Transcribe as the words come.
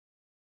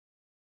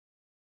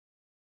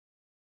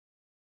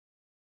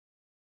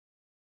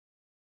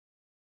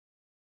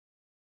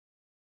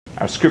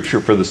Our scripture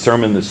for the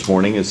sermon this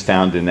morning is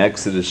found in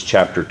Exodus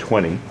chapter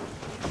 20.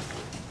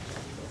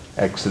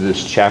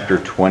 Exodus chapter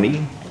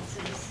 20.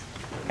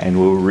 And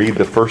we'll read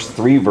the first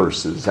three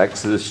verses.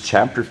 Exodus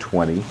chapter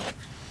 20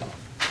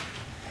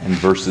 and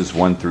verses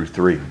 1 through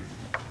 3.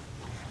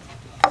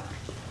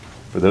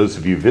 For those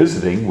of you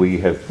visiting, we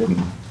have been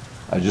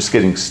just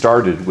getting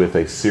started with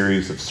a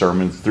series of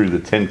sermons through the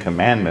Ten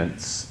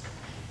Commandments.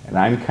 And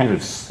I'm kind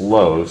of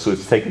slow, so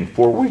it's taken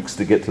 4 weeks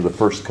to get to the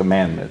first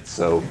commandment.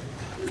 So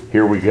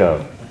here we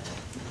go.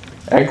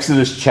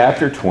 Exodus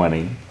chapter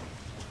 20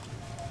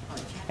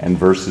 and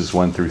verses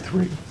 1 through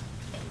 3.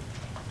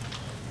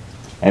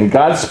 And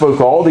God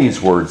spoke all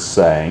these words,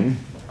 saying,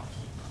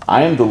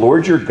 I am the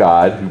Lord your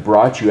God who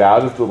brought you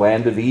out of the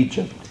land of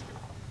Egypt,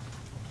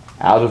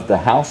 out of the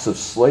house of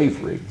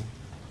slavery.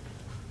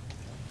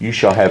 You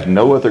shall have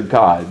no other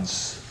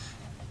gods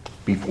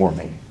before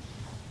me.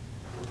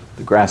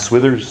 The grass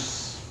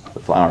withers, the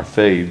flower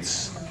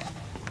fades,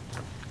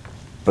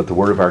 but the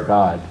word of our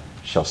God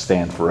shall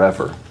stand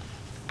forever.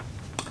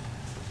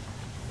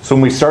 So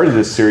when we started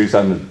this series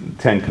on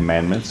the Ten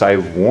Commandments, I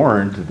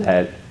warned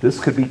that this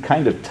could be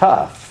kind of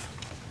tough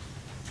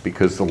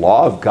because the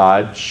law of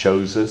God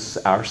shows us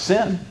our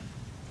sin.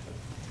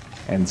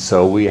 And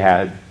so we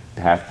have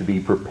to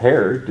be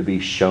prepared to be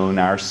shown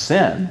our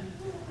sin.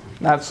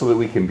 Not so that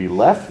we can be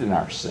left in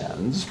our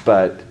sins,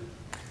 but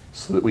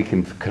so that we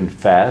can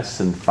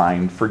confess and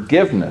find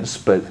forgiveness.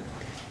 But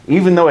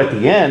even though at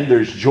the end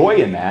there's joy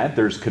in that,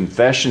 there's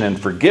confession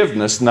and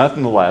forgiveness,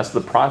 nonetheless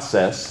the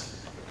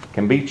process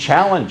can be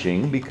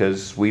challenging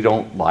because we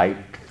don't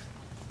like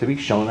to be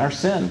shown our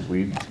sins.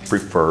 We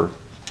prefer,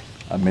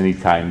 many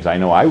times, I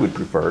know I would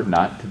prefer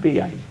not to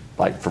be. I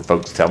like for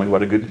folks to tell me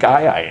what a good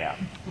guy I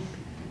am.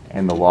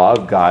 And the law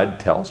of God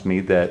tells me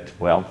that,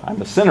 well,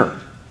 I'm a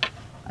sinner.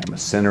 I'm a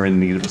sinner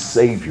in need of a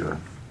Savior.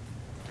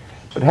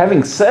 But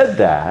having said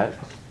that,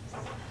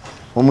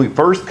 when we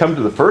first come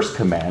to the first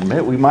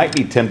commandment, we might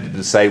be tempted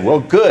to say, well,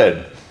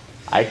 good,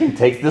 I can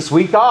take this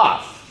week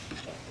off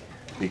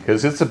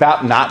because it's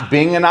about not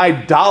being an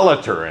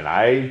idolater, and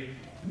I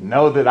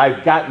know that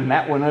I've gotten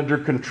that one under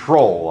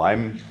control.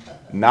 I'm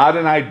not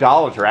an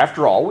idolater.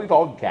 After all, we've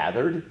all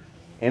gathered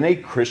in a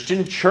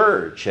Christian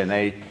church, and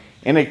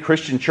in a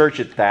Christian church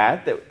at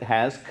that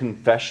has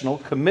confessional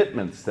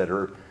commitments that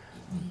are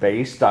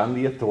based on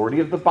the authority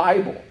of the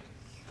Bible.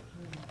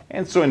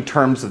 And so in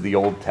terms of the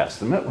Old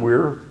Testament,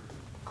 we're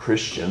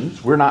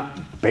Christians. We're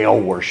not Baal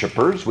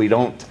worshipers. We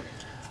don't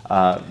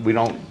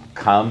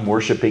come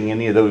worshiping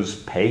any of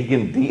those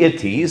pagan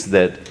deities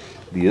that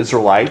the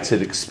Israelites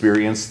had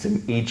experienced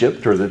in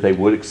Egypt or that they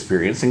would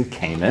experience in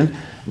Canaan.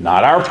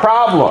 Not our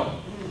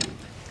problem.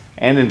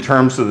 And in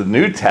terms of the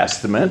New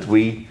Testament,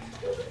 we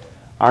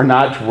are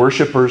not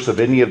worshipers of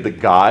any of the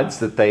gods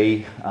that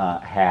they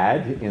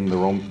had in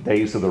the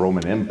days of the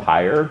Roman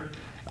Empire.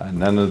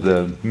 None of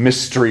the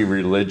mystery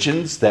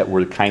religions that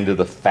were kind of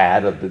the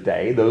fad of the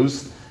day.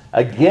 Those,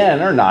 again,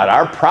 are not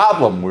our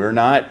problem. We're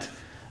not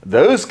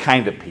those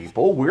kind of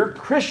people. We're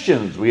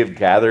Christians. We have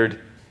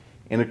gathered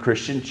in a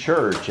Christian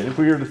church. And if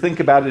we were to think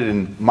about it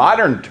in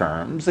modern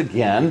terms,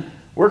 again,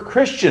 we're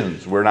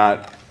Christians. We're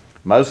not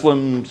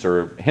Muslims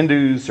or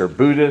Hindus or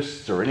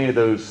Buddhists or any of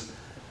those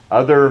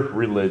other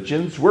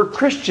religions. We're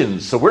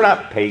Christians. So we're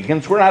not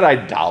pagans. We're not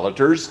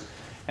idolaters.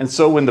 And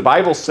so when the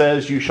Bible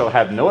says you shall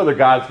have no other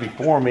gods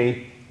before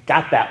me,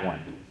 got that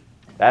one.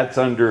 That's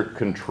under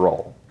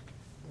control.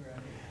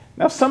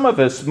 Now some of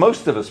us,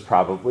 most of us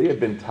probably, have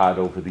been taught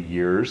over the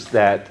years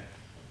that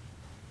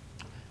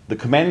the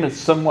commandment's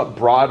somewhat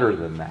broader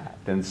than that.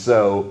 And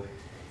so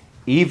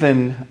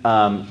even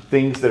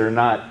things that are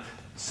not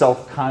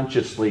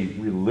self-consciously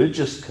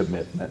religious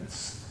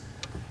commitments,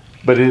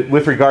 but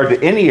with regard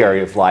to any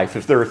area of life,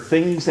 if there are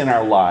things in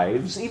our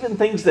lives, even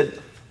things that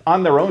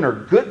on their own are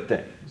good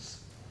things,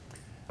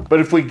 but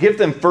if we give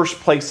them first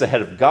place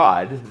ahead of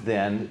God,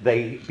 then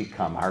they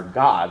become our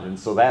God. And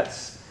so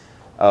that's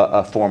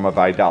a form of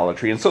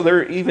idolatry. And so there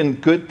are even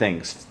good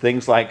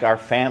things like our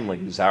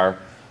families,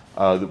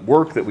 the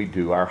work that we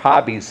do, our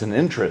hobbies and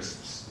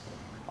interests.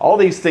 All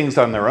these things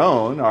on their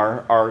own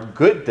are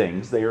good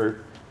things. They are,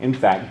 in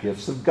fact,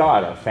 gifts of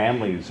God. Our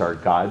families are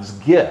God's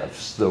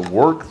gifts. The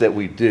work that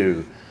we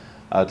do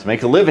to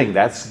make a living,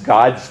 that's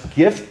God's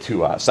gift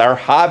to us. Our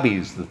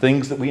hobbies, the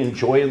things that we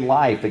enjoy in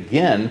life,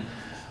 again,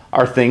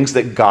 are things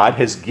that God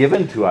has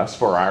given to us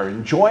for our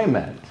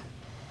enjoyment.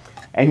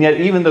 And yet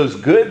even those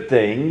good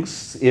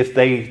things, if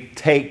they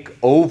take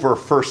over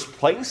first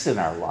place in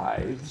our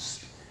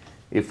lives,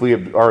 if we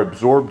are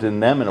absorbed in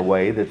them in a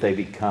way that they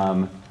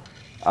become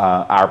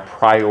our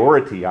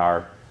priority,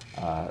 our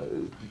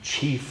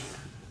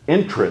chief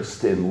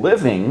interest in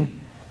living,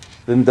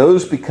 then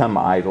those become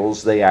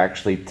idols. They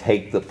actually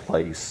take the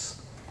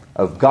place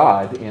of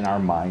God in our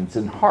minds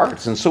and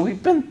hearts. And so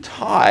we've been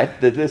taught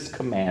that this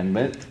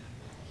commandment,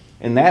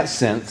 in that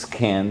sense,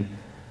 can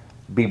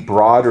be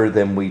broader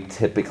than we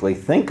typically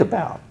think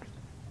about.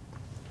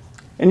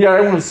 And yet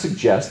I want to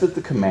suggest that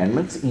the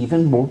commandment's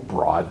even more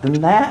broad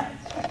than that.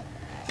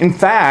 In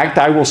fact,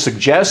 I will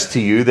suggest to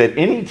you that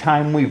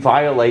anytime we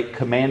violate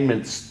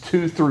commandments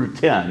 2 through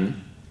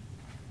 10,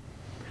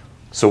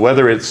 so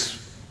whether it's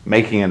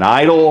making an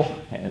idol,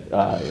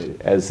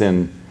 as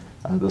in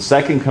the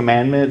second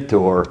commandment,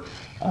 or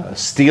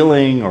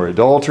stealing, or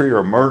adultery,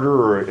 or murder,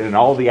 or in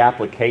all the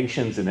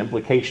applications and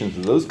implications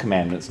of those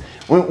commandments,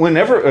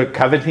 whenever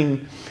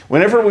coveting,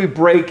 whenever we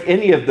break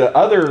any of the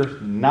other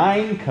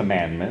 9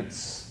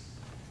 commandments,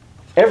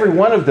 every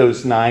one of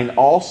those 9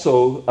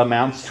 also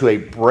amounts to a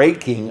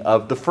breaking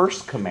of the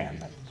first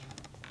commandment.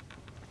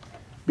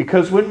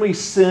 Because when we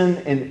sin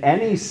in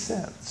any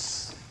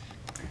sense,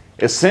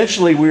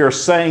 essentially we are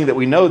saying that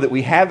we know that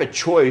we have a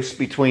choice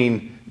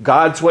between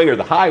God's way or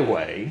the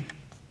highway,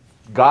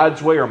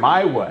 God's way or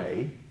my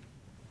way,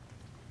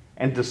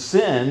 and to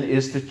sin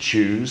is to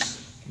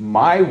choose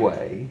my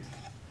way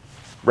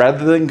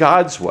rather than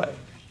God's way.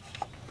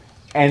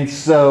 And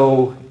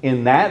so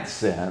in that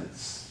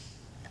sense,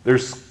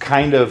 there's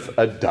kind of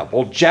a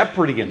double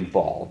jeopardy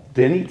involved.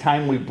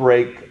 Anytime we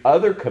break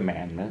other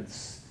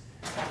commandments,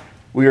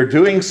 we are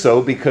doing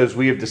so because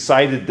we have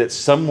decided that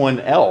someone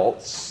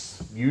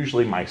else,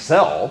 usually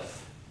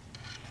myself,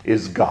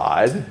 is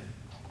God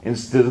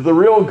instead of the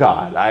real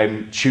God.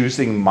 I'm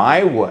choosing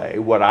my way,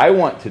 what I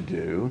want to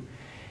do,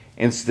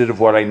 instead of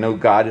what I know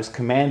God has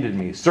commanded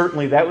me.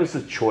 Certainly that was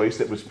the choice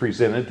that was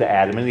presented to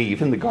Adam and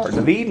Eve in the Garden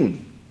of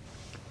Eden.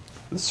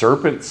 The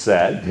serpent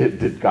said,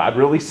 did God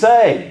really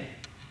say?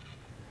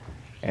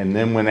 And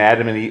then when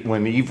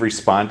when Eve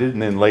responded,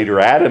 and then later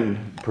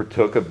Adam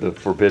partook of the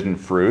forbidden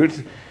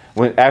fruit,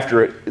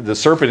 after the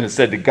serpent had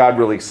said, did God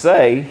really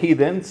say? He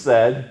then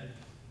said,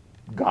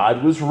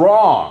 God was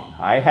wrong.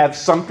 I have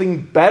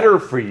something better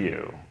for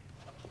you.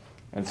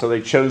 And so they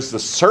chose the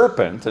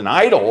serpent, an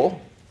idol,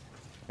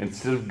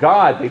 instead of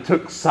God. They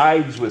took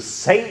sides with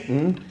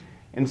Satan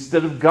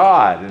instead of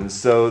God. And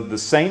so the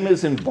same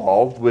is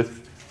involved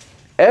with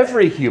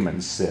every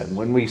human sin.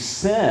 When we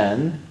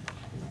sin,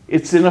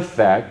 it's in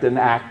effect an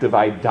act of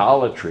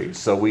idolatry.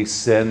 So we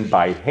sin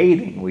by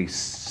hating, we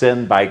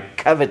sin by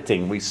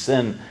coveting, we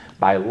sin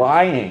by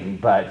lying.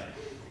 But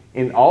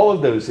in all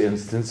of those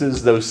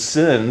instances, those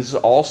sins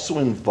also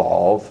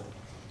involve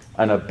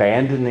an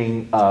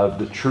abandoning of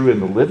the true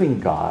and the living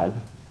God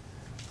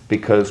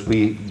because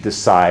we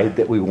decide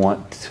that we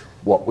want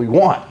what we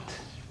want.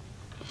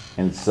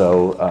 And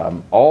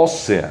so all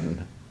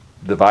sin,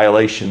 the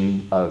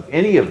violation of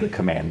any of the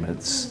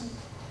commandments,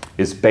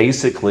 is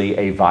basically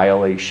a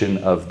violation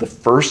of the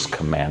first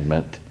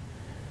commandment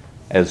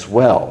as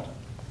well.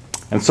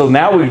 And so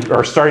now we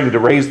are starting to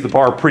raise the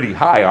bar pretty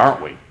high,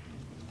 aren't we?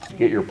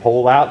 Get your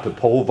pole out, the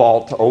pole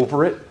vault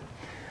over it.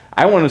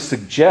 I want to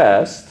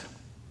suggest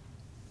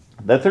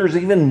that there's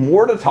even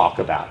more to talk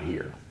about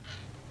here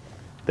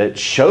that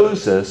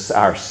shows us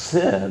our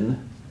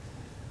sin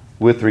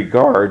with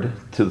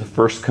regard to the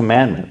first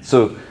commandment.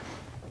 So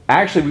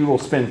actually, we will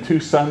spend 2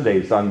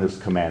 Sundays on this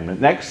commandment.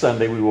 Next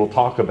Sunday, we will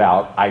talk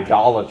about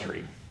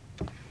idolatry.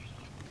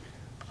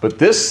 But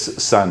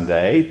this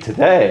Sunday,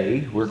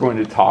 today, we're going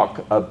to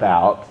talk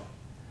about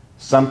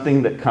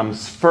something that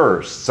comes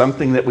first,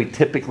 something that we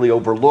typically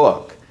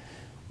overlook.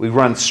 We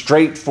run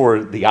straight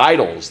for the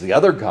idols, the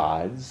other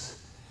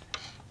gods,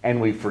 and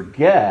we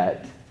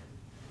forget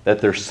that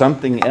there's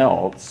something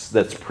else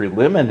that's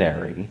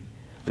preliminary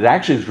that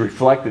actually is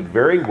reflected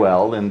very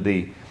well in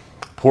the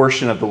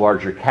portion of the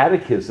larger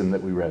catechism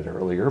that we read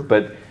earlier,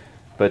 but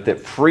that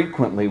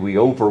frequently we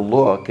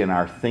overlook in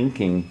our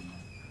thinking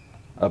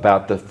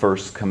about the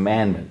first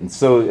commandment. And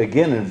so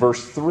again, in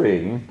verse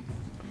 3,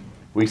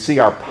 we see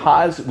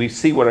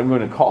what I'm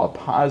going to call a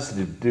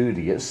positive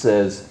duty. It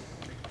says,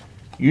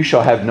 "You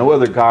shall have no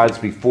other gods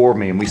before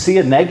me." And we see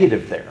a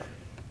negative there.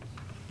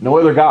 No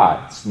other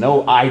gods,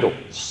 no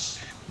idols,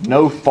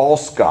 no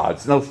false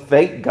gods, no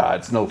fake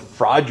gods, no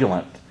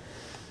fraudulent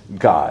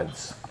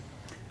gods.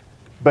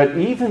 But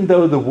even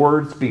though the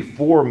words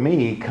 "before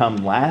me" come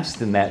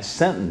last in that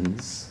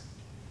sentence,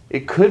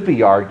 it could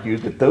be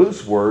argued that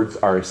those words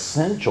are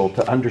essential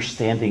to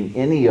understanding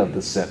any of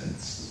the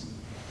sentence.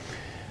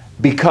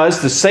 Because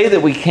to say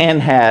that we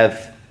can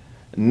have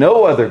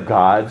no other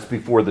gods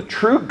before the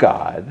true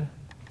God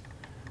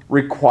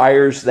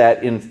requires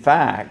that, in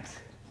fact,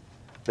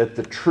 that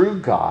the true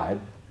God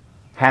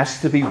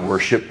has to be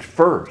worshiped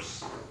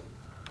first.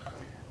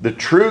 The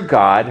true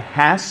God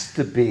has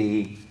to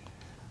be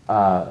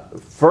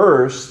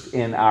first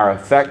in our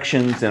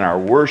affections, in our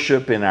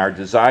worship, in our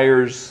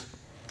desires,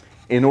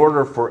 in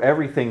order for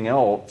everything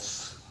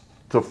else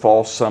to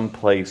fall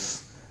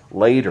someplace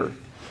later.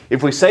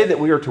 If we say that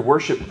we are to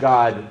worship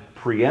God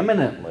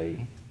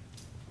preeminently,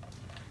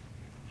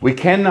 we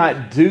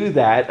cannot do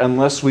that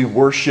unless we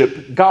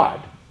worship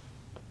God.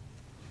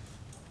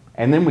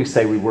 And then we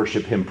say we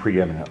worship Him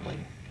preeminently.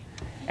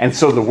 And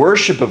so the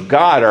worship of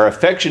God, our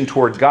affection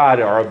toward God,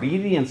 our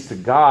obedience to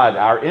God,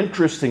 our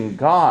interest in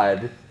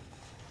God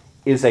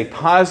is a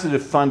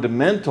positive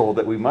fundamental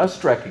that we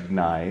must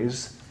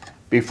recognize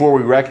before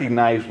we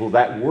recognize, well,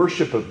 that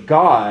worship of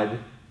God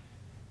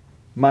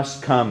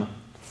must come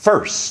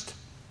first.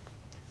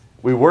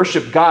 We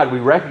worship God, we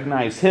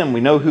recognize Him,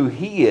 we know who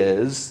He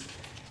is,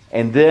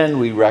 and then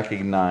we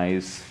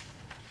recognize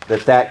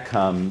that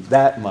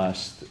that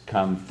must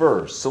come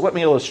first. So let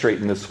me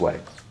illustrate in this way.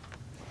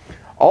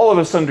 All of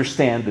us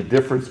understand the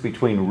difference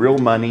between real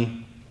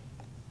money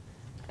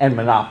and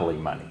monopoly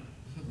money,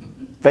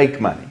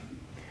 fake money.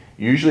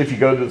 Usually if you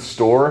go to the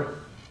store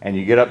and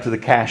you get up to the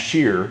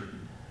cashier,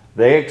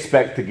 they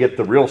expect to get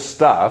the real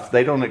stuff.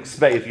 They don't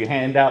expect,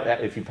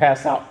 if you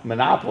pass out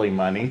monopoly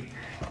money,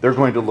 they're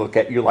going to look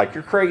at you like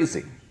you're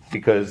crazy,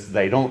 because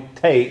they don't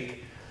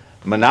take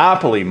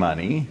monopoly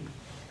money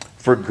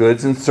for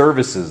goods and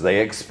services.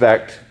 They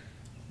expect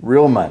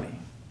real money.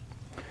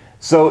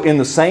 So in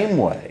the same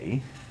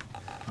way,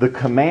 the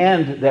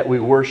command that we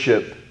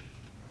worship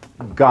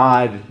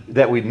God,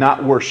 that we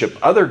not worship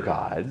other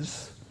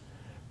gods,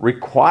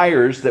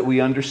 requires that we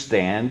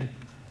understand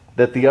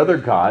that the other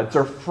gods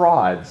are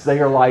frauds. They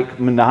are like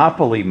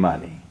monopoly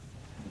money.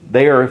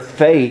 They are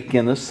fake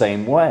in the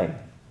same way.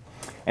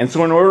 And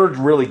so in order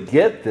to really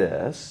get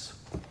this,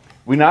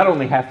 we not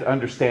only have to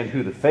understand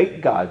who the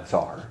fake gods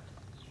are,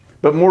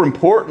 but more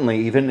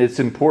importantly even, it's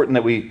important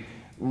that we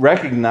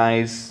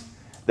recognize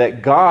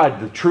that God,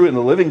 the true and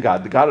the living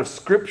God, the God of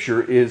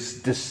Scripture,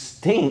 is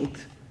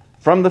distinct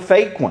from the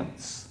fake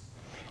ones.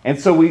 And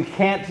so we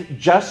can't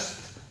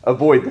just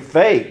avoid the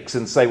fakes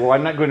and say, well,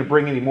 I'm not going to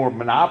bring any more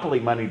monopoly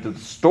money to the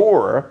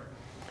store.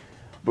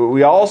 But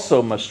we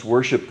also must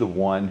worship the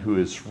one who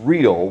is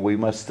real. We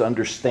must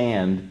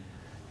understand,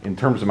 in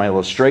terms of my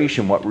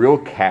illustration, what real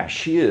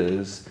cash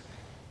is.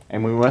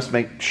 And we must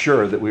make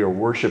sure that we are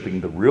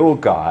worshiping the real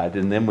God,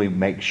 and then we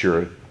make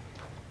sure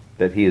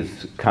that He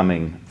is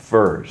coming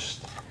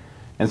first.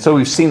 And so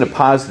we've seen a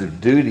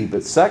positive duty,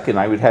 but second,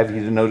 I would have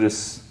you to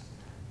notice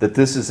that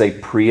this is a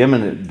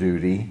preeminent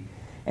duty.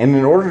 And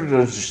in order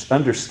to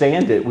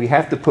understand it, we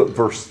have to put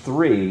verse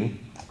 3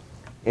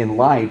 in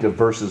light of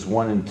verses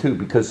 1 and 2.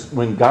 Because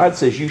when God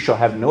says, you shall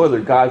have no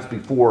other gods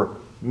before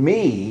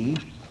me,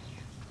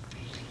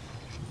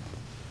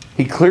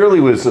 He clearly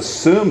was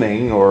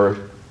assuming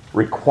or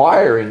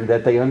requiring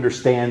that they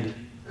understand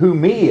who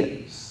me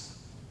is.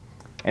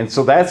 And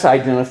so that's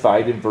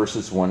identified in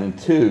verses 1 and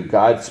 2.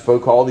 God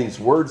spoke all these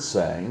words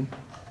saying,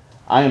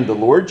 I am the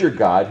Lord your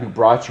God who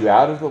brought you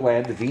out of the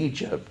land of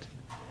Egypt,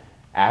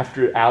 out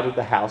of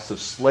the house of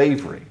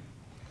slavery.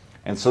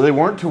 And so they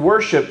weren't to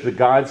worship the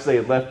gods they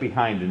had left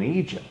behind in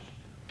Egypt.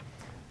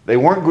 They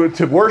weren't going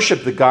to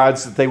worship the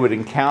gods that they would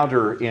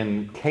encounter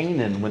in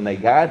Canaan when they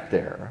got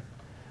there,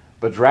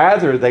 but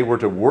rather they were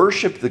to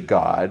worship the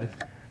God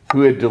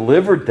who had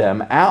delivered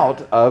them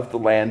out of the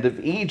land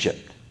of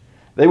Egypt.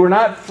 They were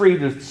not free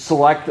to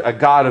select a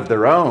god of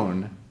their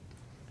own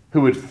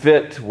who would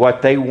fit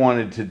what they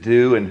wanted to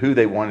do and who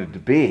they wanted to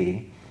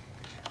be,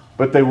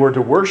 but they were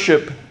to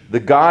worship the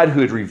God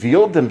who had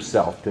revealed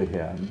Himself to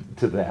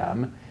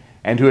them,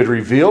 and who had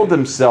revealed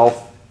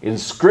Himself in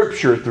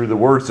Scripture through the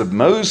words of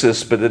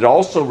Moses, but had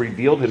also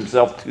revealed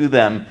Himself to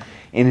them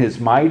in His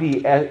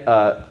mighty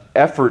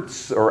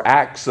efforts or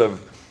acts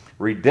of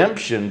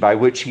redemption by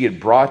which He had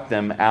brought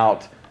them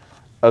out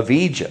of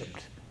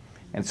Egypt.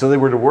 And so they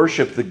were to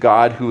worship the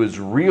God who is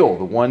real,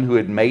 the one who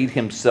had made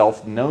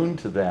Himself known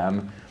to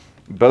them,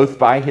 both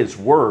by His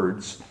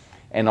words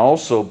and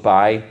also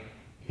by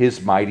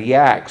His mighty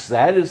acts.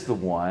 That is the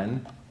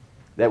one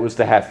that was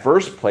to have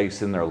first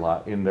place in their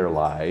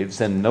lives,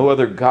 and no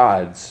other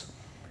gods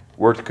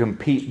were to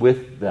compete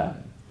with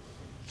them.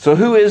 So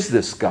who is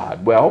this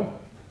God? Well,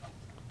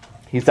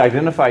 He's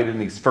identified in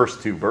these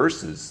first two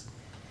verses.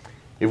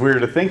 If we were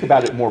to think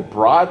about it more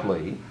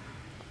broadly,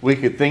 we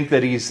could think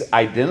that He's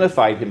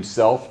identified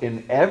Himself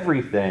in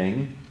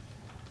everything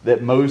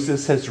that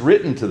Moses has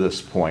written to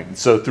this point.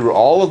 So through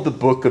all of the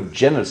book of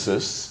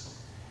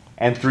Genesis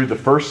and through the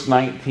first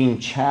 19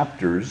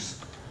 chapters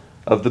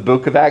of the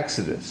book of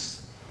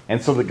Exodus.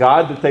 And so the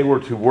God that they were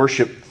to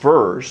worship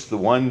first, the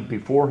one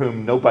before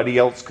whom nobody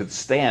else could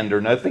stand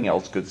or nothing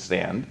else could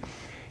stand,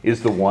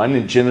 is the one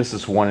in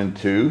Genesis 1 and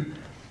 2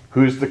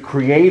 who is the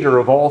creator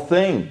of all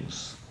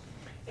things.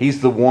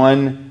 He's the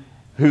one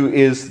who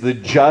is the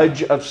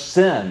judge of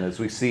sin, as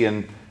we see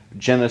in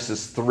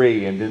Genesis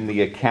 3 and in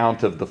the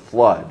account of the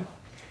flood.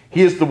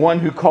 He is the one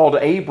who called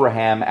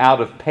Abraham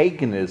out of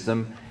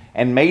paganism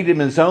and made him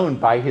His own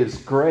by His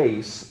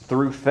grace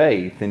through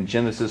faith in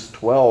Genesis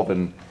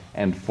 12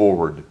 and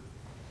forward.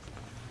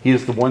 He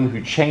is the one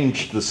who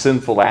changed the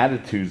sinful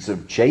attitudes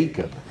of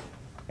Jacob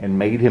and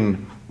made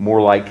him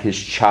more like His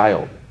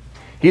child.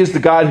 He is the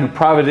God who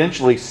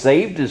providentially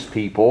saved His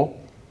people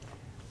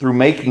through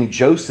making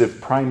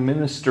Joseph prime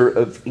minister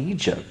of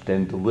Egypt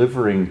and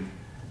delivering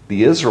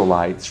the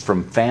Israelites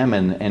from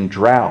famine and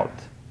drought.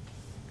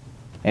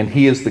 And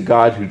He is the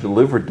God who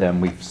delivered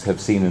them, we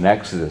have seen in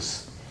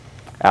Exodus,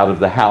 out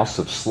of the house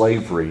of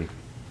slavery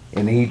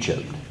in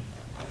Egypt.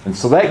 And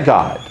so that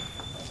God,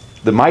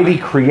 the mighty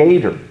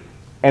creator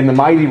and the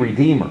mighty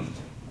redeemer,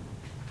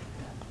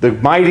 the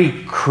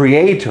mighty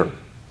creator,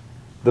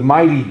 the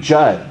mighty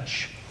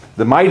judge,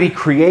 the mighty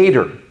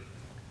creator,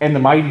 and the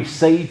mighty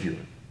savior,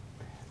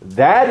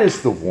 that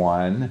is the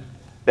one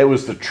that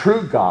was the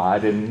true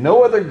God, and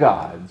no other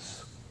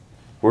gods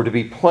were to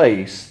be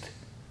placed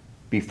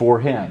before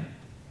him.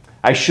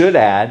 I should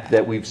add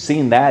that we've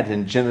seen that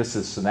in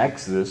Genesis and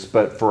Exodus,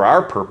 but for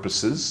our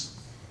purposes,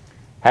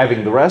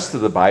 having the rest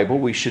of the Bible,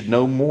 we should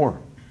know more.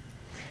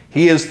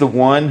 He is the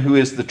one who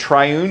is the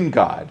triune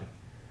God,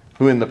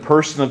 who in the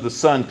person of the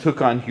Son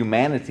took on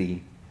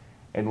humanity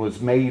and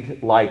was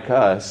made like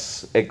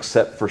us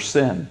except for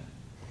sin.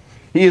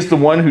 He is the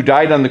one who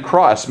died on the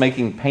cross,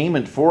 making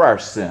payment for our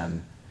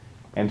sin,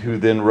 and who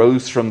then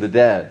rose from the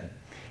dead.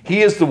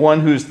 He is the one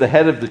who is the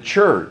head of the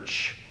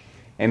church,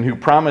 and who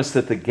promised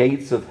that the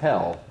gates of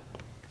hell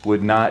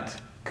would not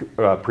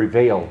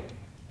prevail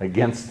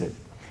against it.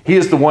 He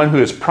is the one who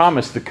has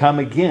promised to come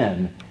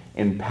again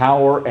in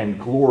power and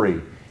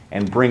glory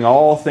and bring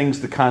all things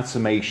to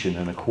consummation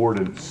in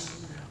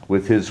accordance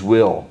with his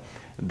will.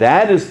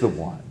 That is the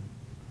one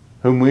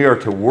whom we are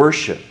to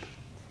worship,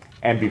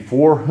 and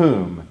before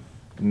whom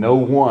no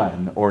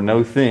one or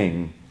no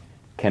thing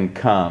can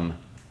come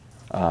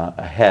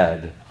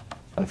ahead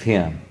of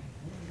him.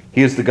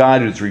 He is the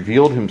God who has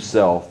revealed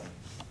himself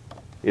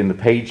in the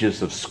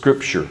pages of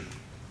Scripture,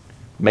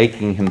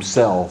 making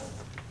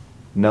himself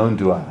known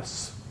to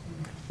us.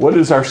 What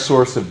is our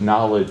source of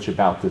knowledge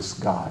about this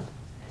God?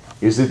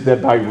 Is it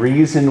that by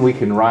reason we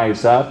can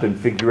rise up and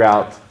figure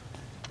out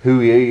who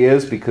he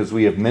is because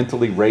we have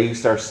mentally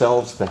raised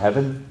ourselves to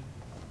heaven?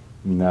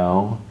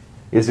 No.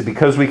 Is it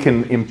because we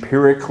can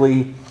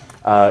empirically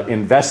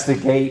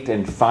investigate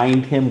and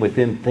find him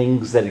within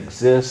things that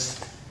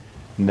exist?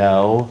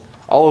 No.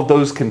 All of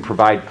those can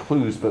provide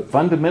clues, but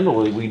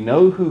fundamentally we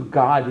know who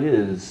God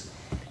is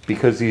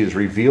because he has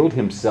revealed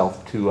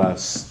himself to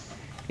us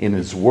in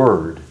his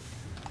Word.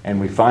 And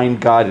we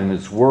find God in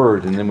his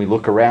Word, and then we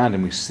look around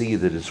and we see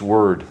that his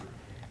Word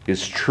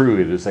is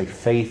true. It is a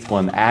faithful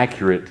and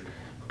accurate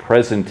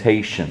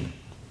presentation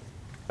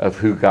of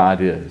who God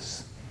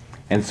is.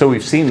 And so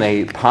we've seen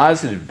a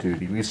positive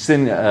duty. We've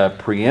seen a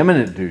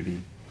preeminent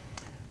duty.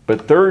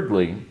 But third,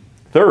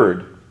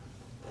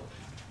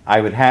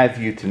 I would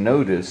have you to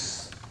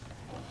notice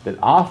that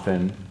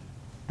often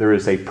there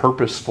is a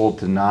purposeful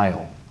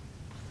denial.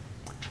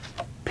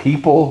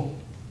 People,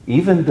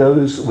 even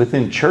those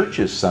within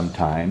churches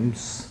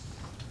sometimes,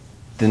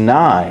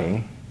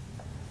 deny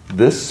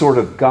this sort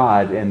of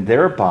God, and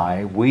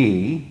thereby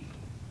we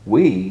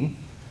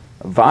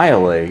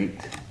violate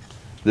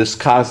this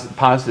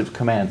positive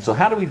command. So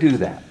how do we do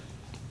that?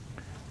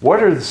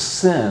 What are the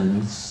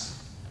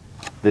sins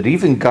that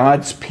even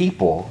God's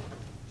people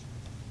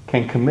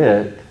can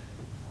commit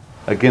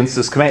against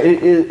this command?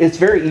 It's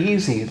very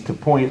easy to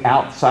point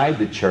outside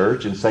the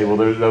church and say, well,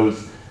 there's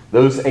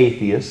those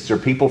atheists or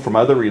people from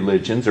other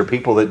religions or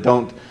people that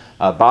don't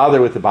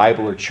bother with the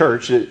Bible or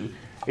church.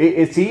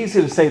 It's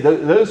easy to say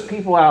those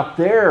people out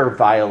there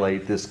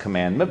violate this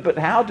commandment, but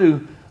how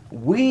do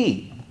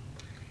we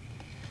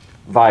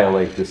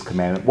violate this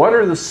commandment? What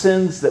are the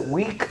sins that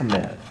we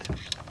commit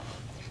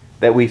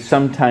that we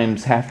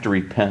sometimes have to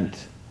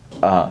repent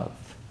of?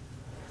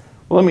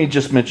 Well, let me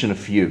just mention a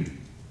few.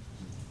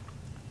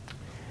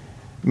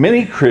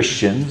 Many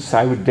Christians,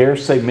 I would dare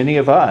say many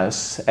of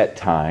us at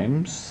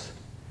times,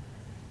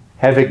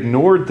 have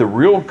ignored the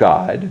real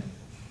God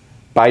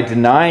by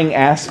denying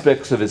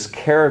aspects of his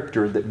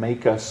character that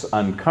make us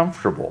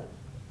uncomfortable,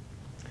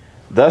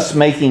 thus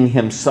making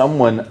him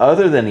someone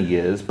other than he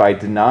is by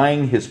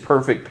denying his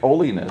perfect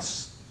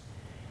holiness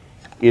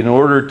in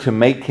order to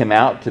make him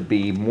out to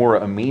be more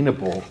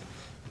amenable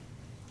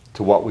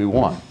to what we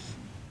want.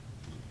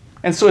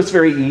 And so it's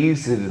very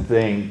easy to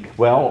think,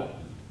 well,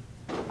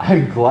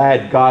 I'm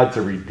glad God's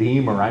a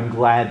redeemer. I'm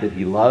glad that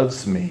he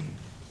loves me.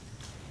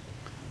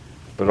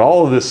 But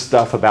all of this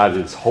stuff about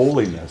his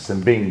holiness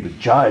and being the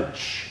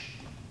judge,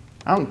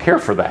 I don't care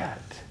for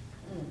that.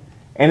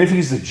 And if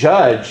he's the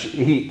judge,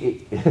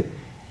 he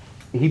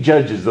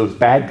judges those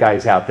bad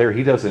guys out there.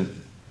 He doesn't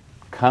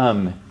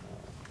come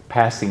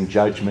passing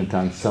judgment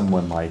on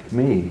someone like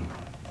me.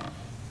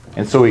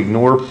 And so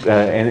ignore,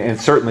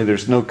 and certainly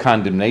there's no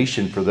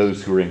condemnation for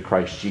those who are in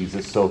Christ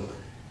Jesus. So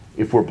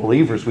if we're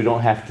believers, we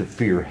don't have to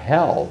fear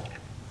hell.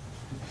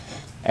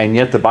 And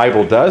yet the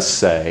Bible does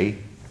say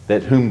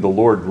that whom the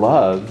Lord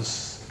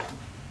loves,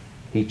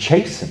 he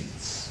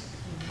chastens.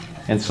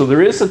 And so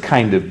there is a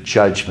kind of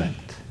judgment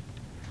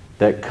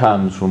that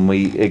comes when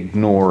we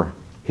ignore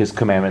his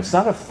commandments. It's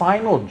not a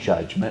final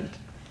judgment,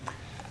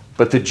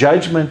 but the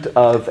judgment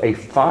of a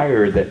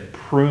fire that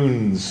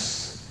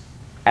prunes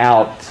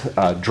out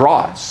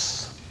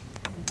dross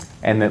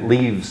and that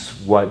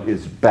leaves what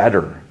is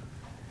better.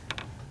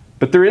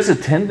 But there is a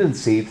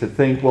tendency to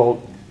think,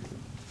 well,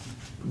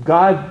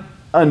 God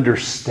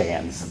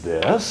understands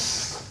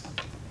this.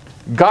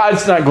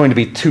 God's not going to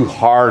be too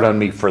hard on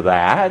me for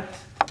that.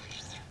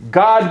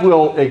 God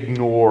will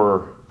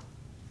ignore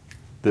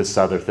this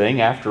other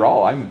thing. After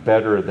all, I'm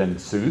better than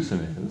Susan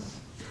is.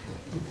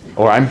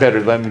 Or I'm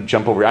better than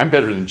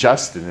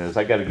Justin is.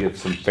 I got to give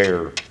some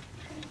fairness.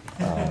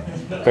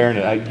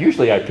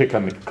 Usually I pick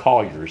on the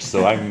Colliers,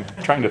 so I'm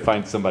trying to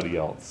find somebody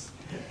else.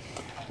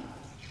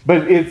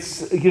 But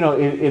it's,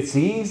 it's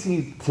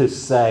easy to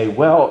say,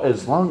 well,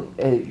 as long,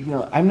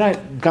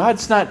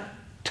 God's not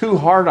too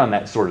hard on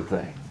that sort of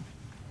thing.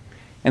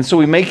 And so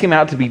we make him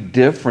out to be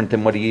different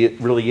than what he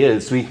really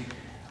is. We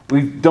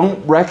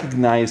don't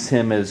recognize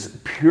him as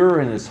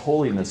pure in his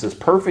holiness, as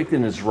perfect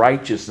in his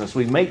righteousness.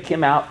 We make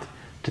him out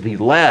to be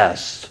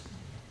less.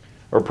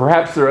 Or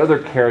perhaps there are other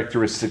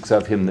characteristics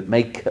of him that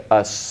make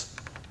us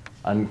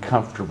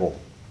uncomfortable.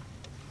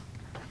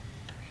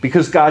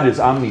 Because God is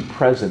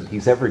omnipresent,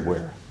 he's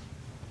everywhere.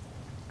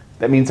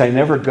 That means I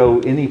never go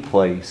any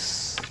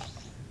place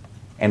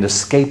and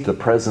escape the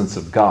presence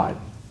of God.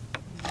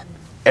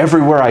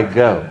 Everywhere I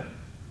go.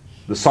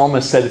 The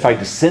psalmist said, if I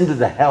descend to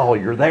the hell,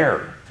 you're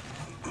there.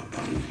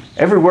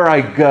 Everywhere I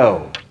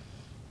go,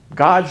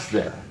 God's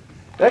there.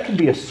 That can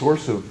be a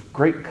source of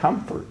great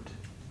comfort.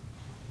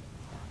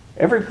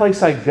 Every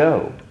place I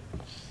go,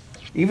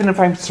 even if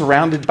I'm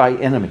surrounded by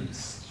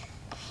enemies,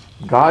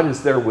 God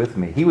is there with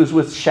me. He was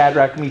with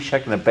Shadrach,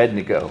 Meshach, and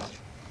Abednego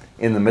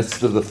in the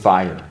midst of the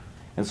fire.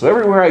 And so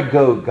everywhere I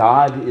go,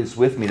 God is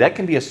with me. That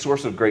can be a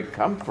source of great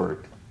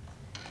comfort.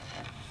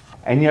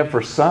 And yet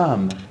for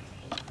some,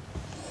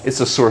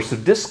 it's a source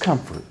of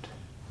discomfort.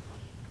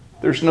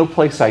 There's no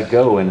place I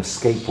go and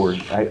escape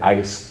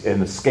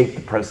escape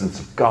the presence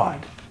of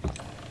God.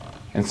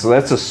 And so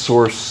that's a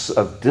source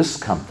of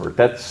discomfort.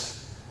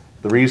 That's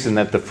the reason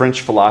that the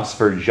French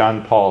philosopher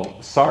Jean-Paul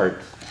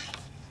Sartre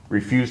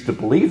refused to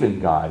believe in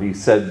God. He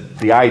said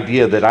the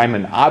idea that I'm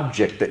an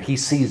object that he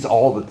sees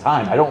all the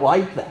time, I don't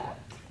like that.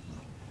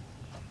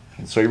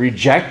 And so he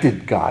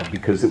rejected God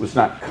because it was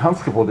not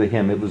comfortable to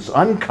him. It was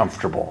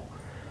uncomfortable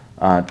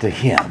to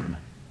him.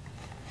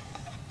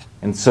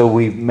 And so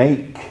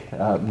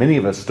many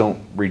of us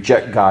don't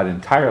reject God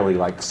entirely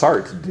like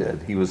Sartre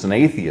did. He was an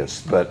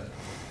atheist, but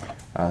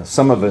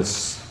some of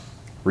us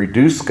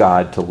reduce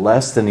God to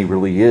less than he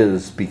really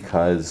is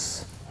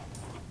because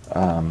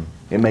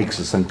it makes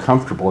us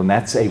uncomfortable, and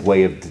that's a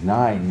way of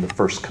denying the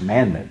first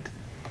commandment.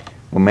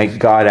 We'll make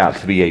God out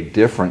to be a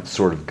different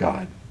sort of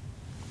God.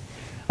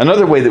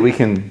 Another way that we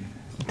can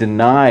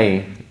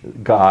deny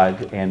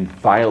God and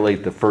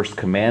violate the first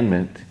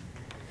commandment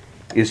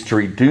is to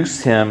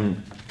reduce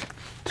him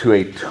to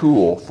a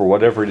tool for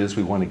whatever it is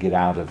we want to get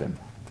out of him.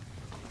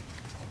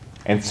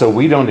 And so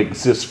we don't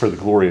exist for the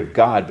glory of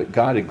God, but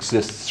God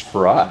exists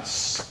for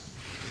us.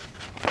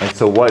 And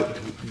so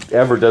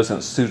whatever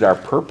doesn't suit our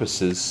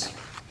purposes,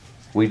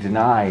 we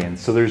deny. And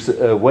so there's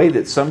a way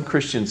that some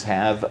Christians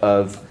have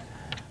of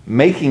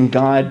making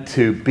God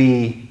to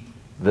be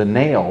the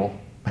nail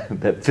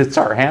that fits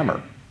our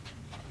hammer.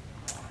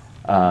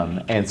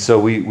 And so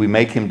we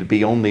make him to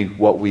be only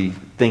what we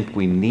think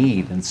we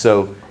need. And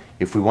so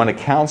if we want a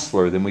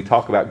counselor, then we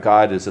talk about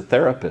God as a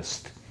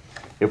therapist.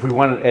 If we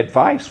want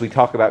advice, we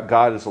talk about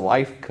God as a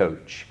life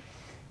coach.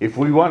 If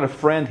we want a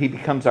friend, he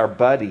becomes our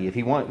buddy. If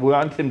we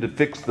want him to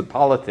fix the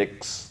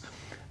politics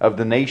of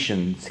the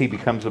nations, he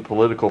becomes a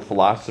political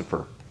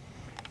philosopher.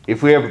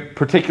 If we have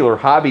particular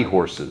hobby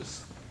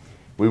horses,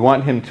 we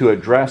want him to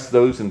address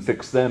those and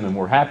fix them, and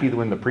we're happy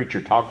when the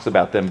preacher talks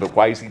about them, but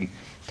why is he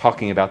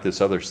talking about this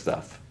other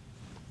stuff?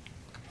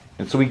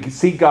 And so we can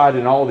see God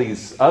in all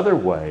these other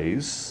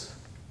ways,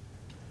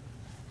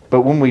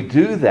 but when we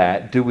do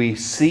that, do we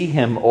see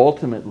him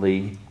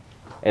ultimately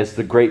as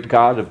the great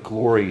God of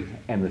glory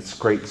and the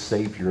great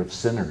Savior of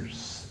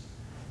sinners?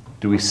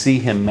 Do we see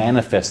him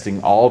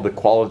manifesting all the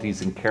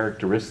qualities and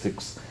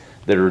characteristics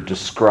that are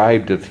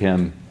described of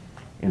him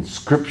in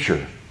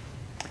Scripture?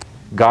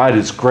 God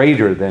is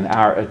greater than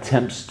our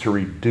attempts to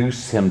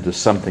reduce him to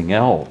something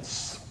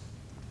else.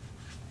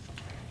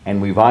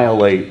 And we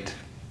violate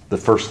the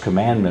first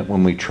commandment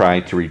when we try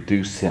to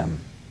reduce him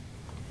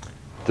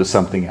to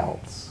something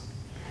else.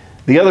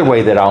 The other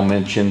way that I'll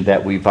mention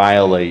that we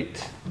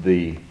violate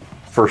the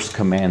first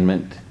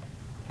commandment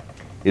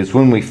is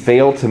when we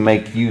fail to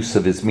make use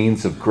of his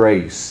means of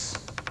grace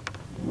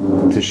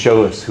to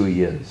show us who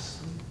he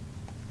is.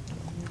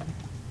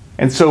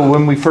 And so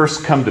when we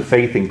first come to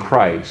faith in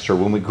Christ, or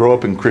when we grow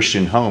up in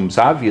Christian homes,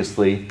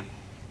 obviously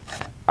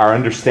our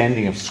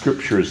understanding of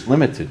Scripture is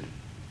limited.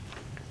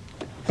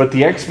 But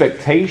the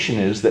expectation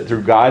is that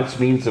through God's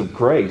means of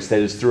grace, that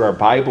is through our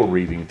Bible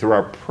reading, through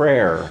our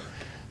prayer,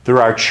 through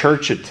our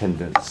church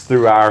attendance,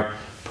 through our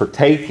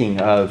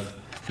partaking of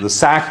the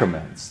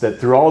sacraments, that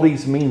through all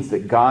these means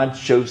that God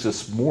shows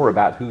us more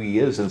about who he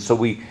is. And so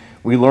we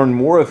learn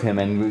more of him,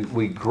 and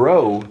we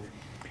grow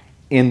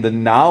in the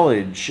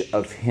knowledge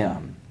of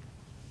him.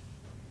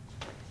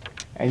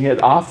 And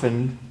yet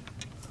often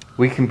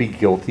we can be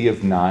guilty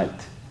of not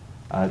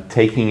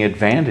taking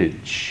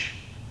advantage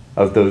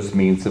of those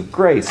means of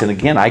grace. And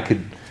again, I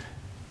could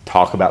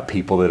talk about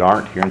people that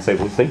aren't here and say,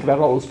 well, think about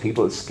all those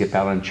people that skip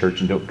out on church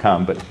and don't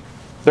come, but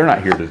they're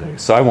not here today,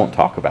 so I won't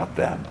talk about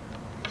them.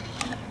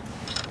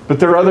 But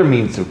there are other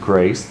means of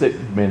grace that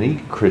many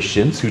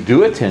Christians who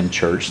do attend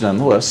church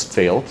nonetheless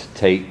fail to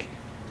take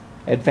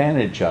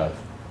advantage of.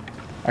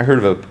 I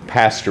heard of a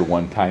pastor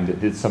one time that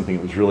did something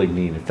that was really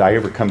mean. If I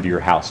ever come to your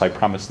house, I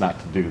promise not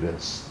to do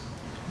this.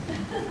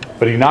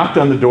 But he knocked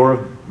on the door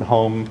of the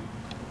home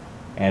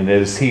And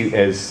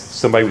as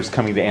somebody was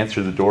coming to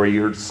answer the door, he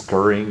heard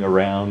scurrying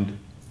around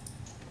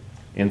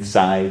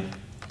inside.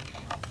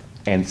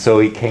 And so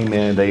he came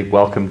in, they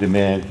welcomed him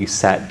in. He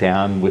sat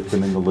down with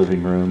them in the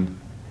living room.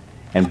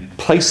 And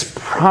placed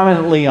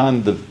prominently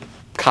on the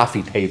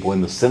coffee table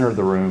in the center of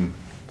the room,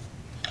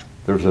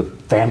 there was a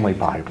family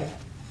Bible.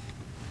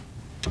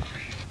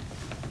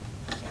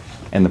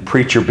 And the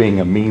preacher, being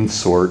a mean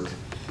sort,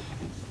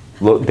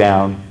 looked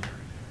down,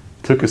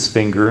 took his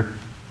finger,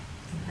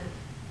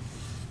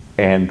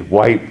 and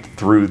wiped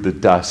through the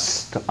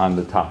dust on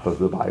the top of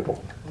the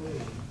Bible.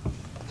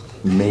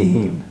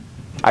 Mean.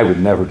 I would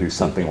never do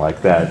something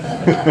like that.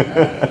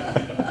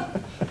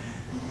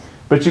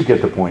 But you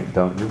get the point,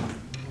 don't you?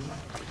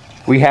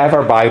 We have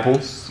our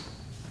Bibles.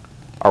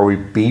 Are we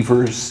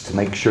beavers to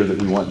make sure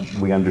that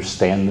we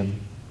understand them?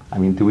 I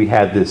mean, do we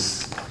have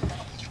this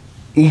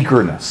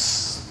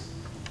eagerness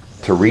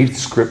to read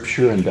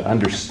Scripture and to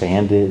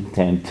understand it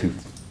and to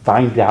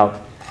find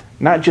out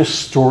not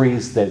just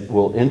stories that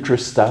will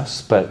interest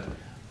us, but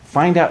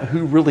find out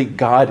who really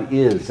God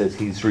is as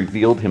He's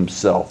revealed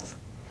Himself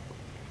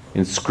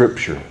in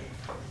Scripture?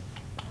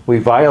 We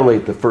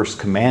violate the first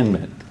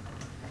commandment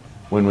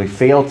when we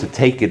fail to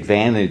take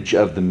advantage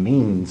of the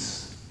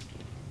means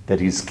that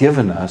He's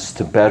given us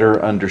to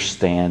better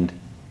understand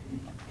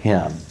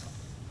Him.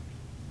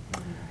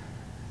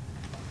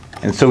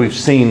 And so we've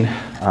seen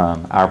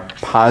our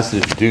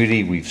positive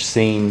duty. We've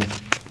seen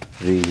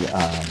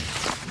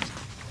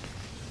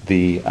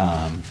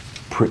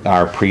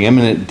our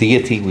preeminent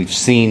deity. We've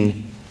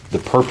seen the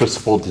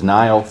purposeful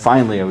denial.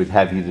 Finally, I would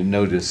have you to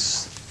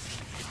notice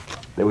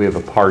that we have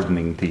a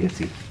pardoning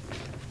deity.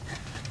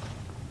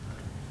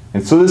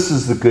 And so this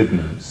is the good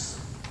news.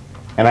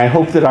 And I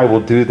hope that I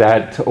will do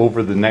that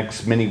over the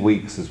next many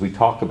weeks as we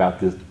talk about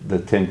the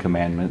Ten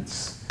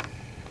Commandments.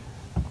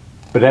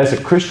 But as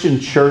a Christian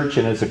church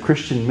and as a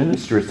Christian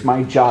minister, it's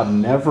my job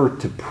never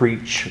to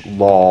preach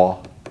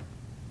law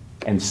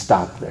and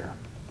stop there.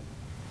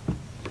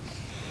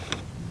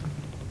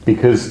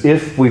 Because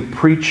if we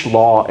preach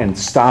law and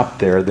stop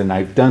there, then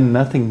I've done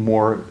nothing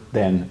more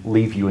than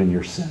leave you in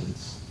your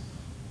sins.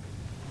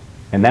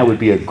 And that would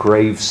be a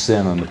grave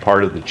sin on the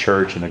part of the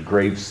church and a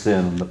grave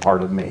sin on the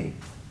part of me.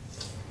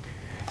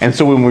 And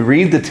so when we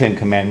read the Ten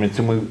Commandments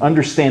and we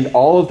understand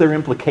all of their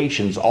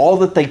implications, all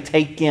that they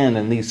take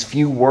in these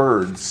few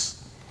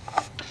words,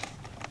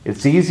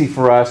 it's easy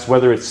for us,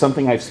 whether it's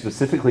something I've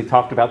specifically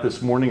talked about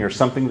this morning or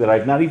something that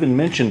I've not even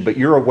mentioned, but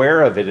you're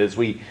aware of it as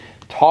we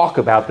talk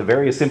about the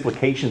various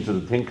implications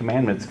of the Ten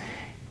Commandments,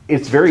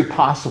 it's very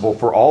possible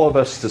for all of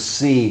us to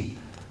see,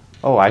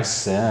 oh, I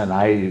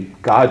sin.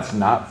 God's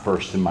not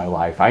first in my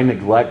life. I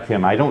neglect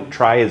Him. I don't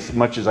try as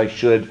much as I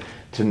should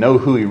to know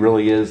who He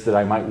really is that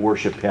I might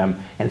worship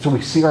Him. And so we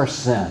see our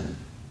sin.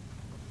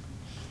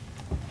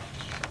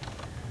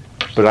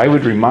 But I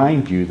would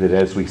remind you that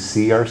as we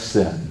see our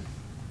sin,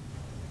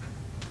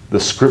 the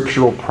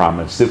scriptural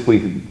promise, if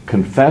we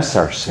confess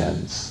our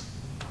sins,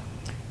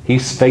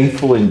 He's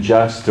faithful and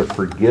just to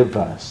forgive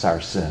us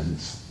our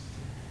sins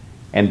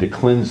and to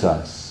cleanse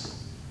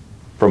us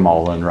from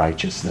all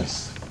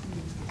unrighteousness.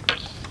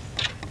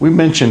 We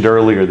mentioned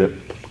earlier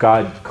that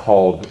God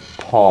called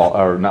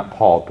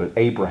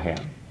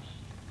Abraham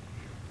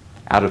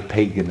out of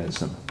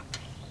paganism.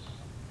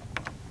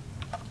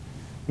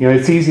 You know,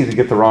 it's easy to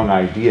get the wrong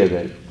idea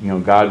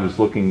that, God was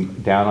looking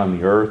down on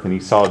the earth and He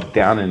saw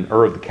down in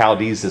Ur of the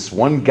Chaldees this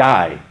one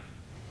guy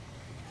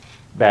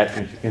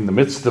that in the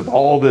midst of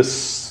all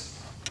this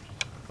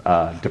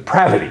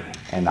depravity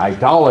and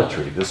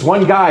idolatry, this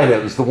one guy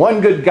that was the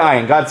one good guy,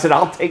 and God said,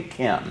 I'll take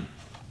him.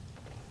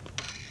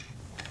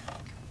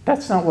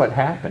 That's not what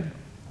happened.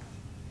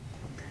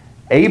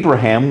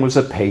 Abraham was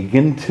a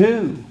pagan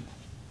too.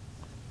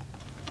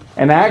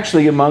 And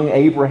actually among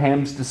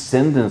Abraham's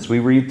descendants, we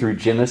read through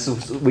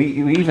Genesis,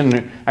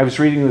 I was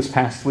reading this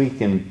past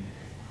week in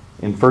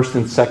 1st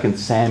and 2nd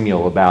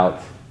Samuel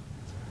about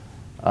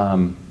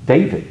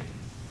David.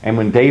 And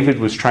when David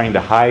was trying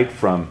to hide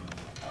from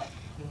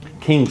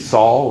King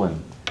Saul,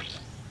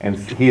 and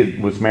he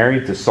was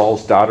married to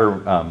Saul's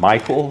daughter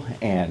Michal,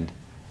 and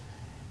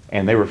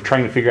they were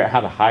trying to figure out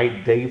how to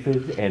hide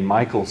David, and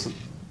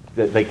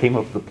they came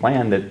up with the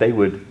plan that they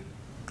would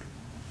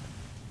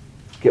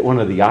get one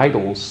of the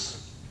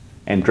idols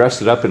and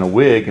dress it up in a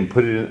wig and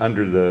put it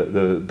under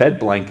the bed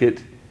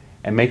blanket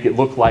and make it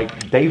look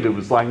like David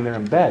was lying there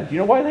in bed. You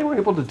know why they were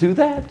able to do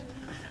that?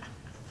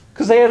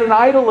 Because they had an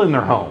idol in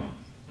their home.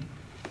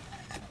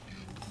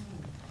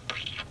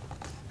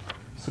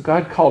 So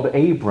God called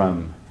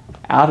Abram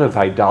out of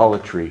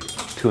idolatry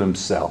to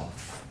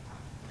Himself.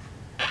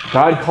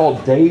 God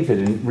called David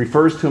and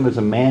refers to him as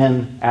a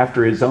man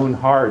after His own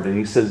heart. And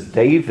He says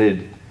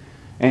David,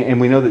 and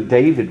we know that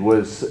David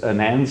was an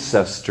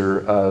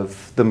ancestor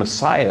of the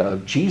Messiah,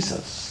 of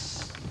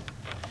Jesus.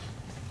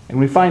 And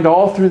we find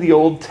all through the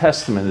Old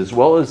Testament as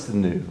well as the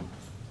New,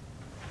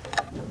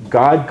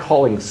 God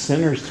calling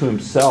sinners to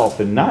Himself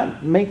and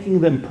not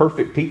making them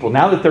perfect people.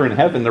 Now that they're in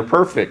heaven, they're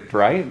perfect,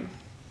 right?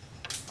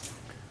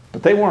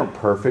 But they weren't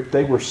perfect.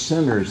 They were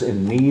sinners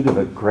in need of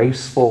a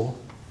graceful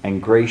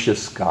and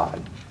gracious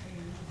God.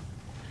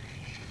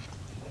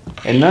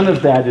 And none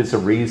of that is a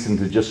reason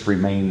to just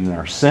remain in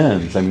our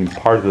sins. I mean,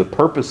 part of the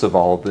purpose of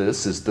all of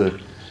this is to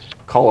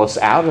call us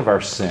out of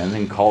our sin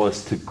and call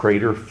us to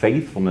greater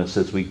faithfulness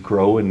as we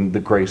grow in the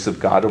grace of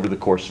God over the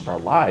course of our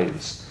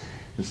lives.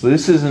 And so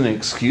this isn't an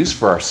excuse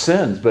for our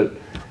sins, but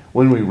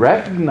when we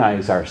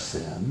recognize our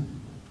sin,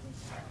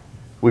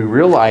 we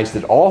realize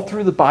that all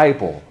through the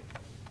Bible,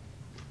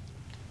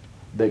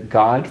 that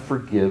God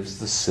forgives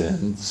the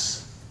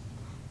sins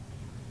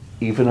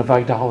even of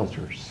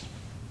idolaters,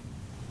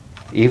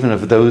 even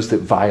of those that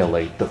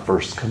violate the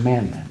first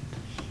commandment.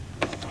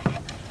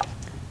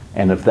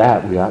 And of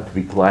that we ought to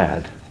be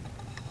glad,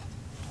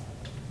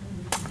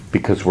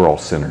 because we're all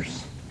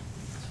sinners.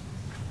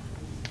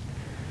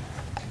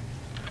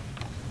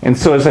 And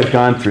so as I've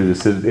gone through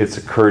this, it's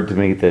occurred to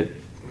me that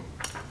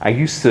I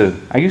used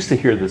to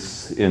hear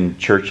this in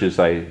churches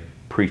I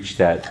preached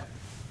at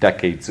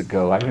decades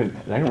ago. I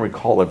don't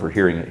recall ever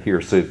hearing it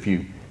here. So if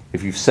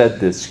you've said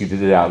this, you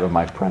did it out of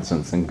my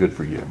presence, and good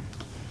for you.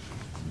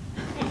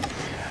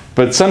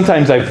 But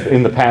sometimes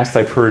in the past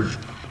I've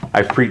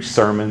preached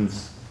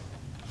sermons,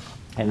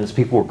 and as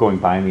people were going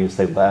by me as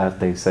they left,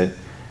 they said,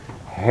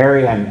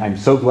 "Harry, I'm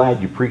so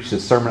glad you preached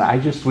this sermon. I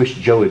just wish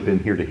Joe had been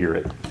here to hear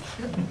it."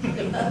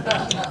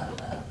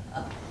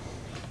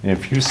 And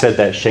if you said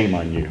that, shame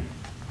on you.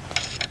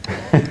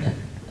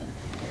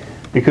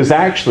 Because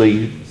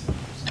actually,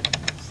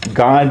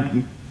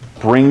 God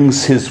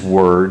brings His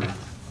word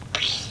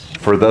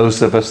for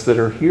those of us that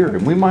are here.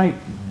 And we might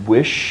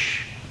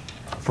wish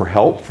for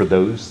help for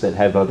those that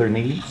have other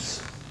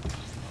needs.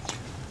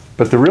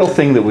 But the real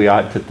thing that we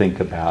ought to think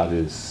about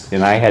is,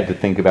 and I had to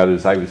think about it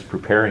as I was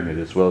preparing it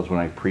as well as when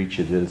I preach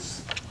it,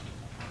 is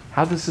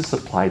how does this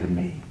apply to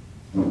me?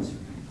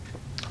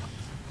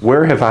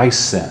 Where have I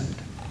sinned?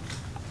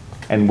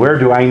 And where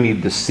do I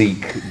need to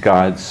seek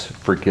God's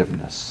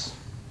forgiveness?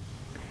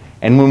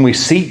 And when we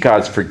seek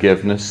God's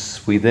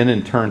forgiveness, we then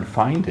in turn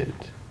find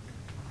it,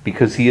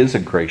 because He is a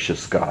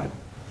gracious God.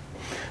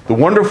 The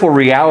wonderful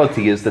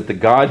reality is that the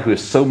God who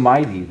is so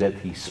mighty that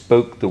He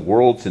spoke the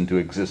worlds into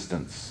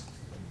existence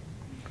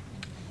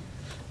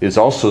is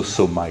also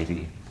so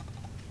mighty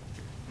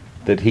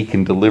that He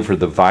can deliver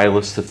the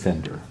vilest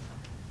offender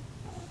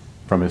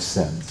from his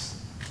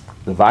sins.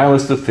 The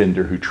vilest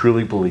offender who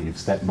truly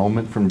believes that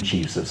moment from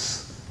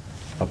Jesus,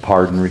 a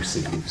pardon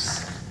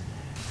receives.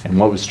 And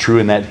what was true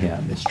in that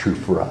hymn is true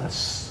for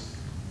us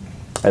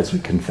as we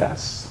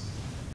confess.